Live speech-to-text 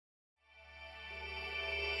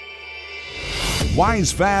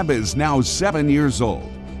Wisefab is now 7 years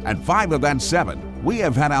old, and 5 of that 7, we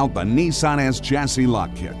have had out the Nissan S-Chassis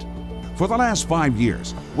lock kit. For the last 5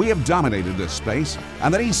 years, we have dominated this space,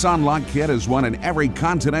 and the Nissan lock kit has won in every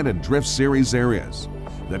continent and Drift Series there is.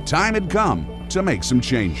 The time had come to make some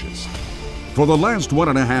changes. For the last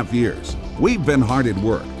 1.5 years, we've been hard at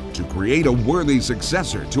work to create a worthy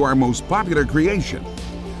successor to our most popular creation.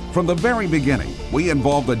 From the very beginning, we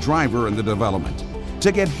involved the driver in the development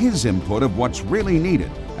to get his input of what's really needed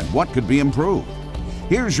and what could be improved.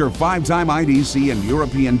 Here's your 5-time IDC and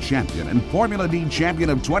European champion and Formula D champion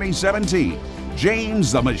of 2017,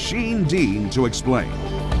 James the Machine Dean, to explain.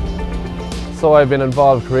 So I've been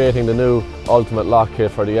involved creating the new Ultimate lock kit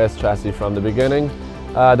for the S-Chassis from the beginning.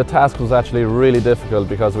 The task was actually really difficult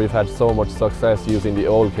because we've had so much success using the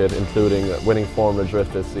old kit, including winning Formula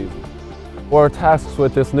Drift this season. Our tasks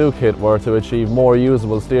with this new kit were to achieve more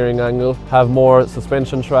usable steering angle, have more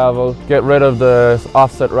suspension travel, get rid of the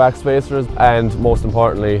offset rack spacers, and most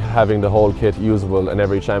importantly, having the whole kit usable in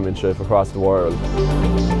every championship across the world.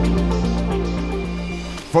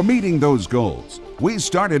 For meeting those goals, we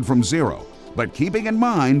started from zero, but keeping in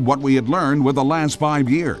mind what we had learned with the last 5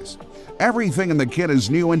 years. Everything in the kit is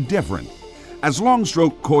new and different. As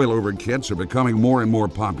Longstroke coilover kits are becoming more and more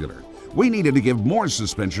popular, we needed to give more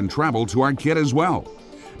suspension travel to our kit as well.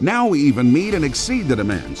 Now we even meet and exceed the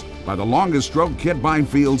demands by the longest stroke kit by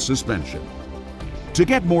field suspension. To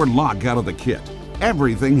get more lock out of the kit,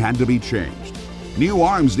 everything had to be changed. New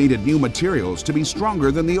arms needed new materials to be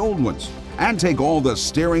stronger than the old ones and take all the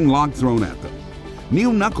steering lock thrown at them.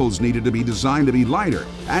 New knuckles needed to be designed to be lighter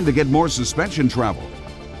and to get more suspension travel.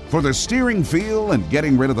 For the steering feel and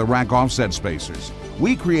getting rid of the rack offset spacers,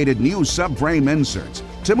 we created new subframe inserts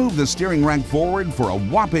to move the steering rack forward for a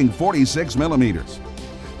whopping 46 millimeters.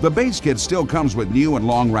 The base kit still comes with new and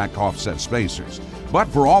long rack offset spacers, but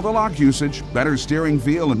for all the lock usage, better steering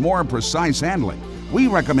feel, and more precise handling, we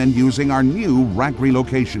recommend using our new rack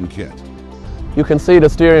relocation kit. You can see the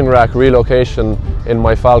steering rack relocation in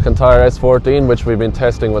my Falcon Tire S14, which we've been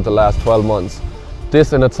testing with the last 12 months.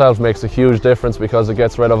 This in itself makes a huge difference because it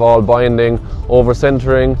gets rid of all binding,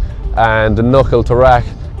 over-centering, and the knuckle to rack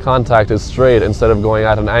contact is straight instead of going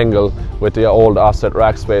at an angle with the old offset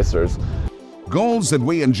rack spacers. Goals that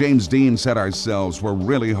we and James Dean set ourselves were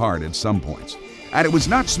really hard at some points, and it was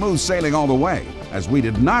not smooth sailing all the way, as we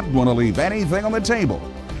did not want to leave anything on the table.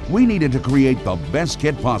 We needed to create the best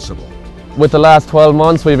kit possible. With the last 12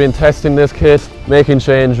 months, we've been testing this kit, making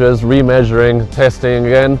changes, remeasuring, testing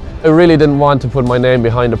again. I really didn't want to put my name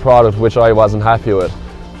behind a product which I wasn't happy with.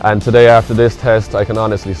 And today, after this test, I can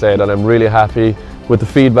honestly say that I'm really happy with the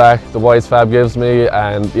feedback the Wisefab gives me,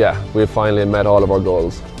 and yeah, we've finally met all of our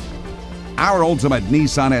goals. Our ultimate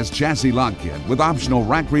Nissan S-Chassis lock kit with optional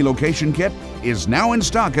rack relocation kit is now in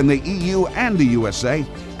stock in the EU and the USA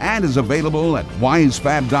and is available at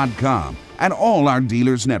wisefab.com and all our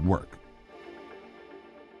dealers network.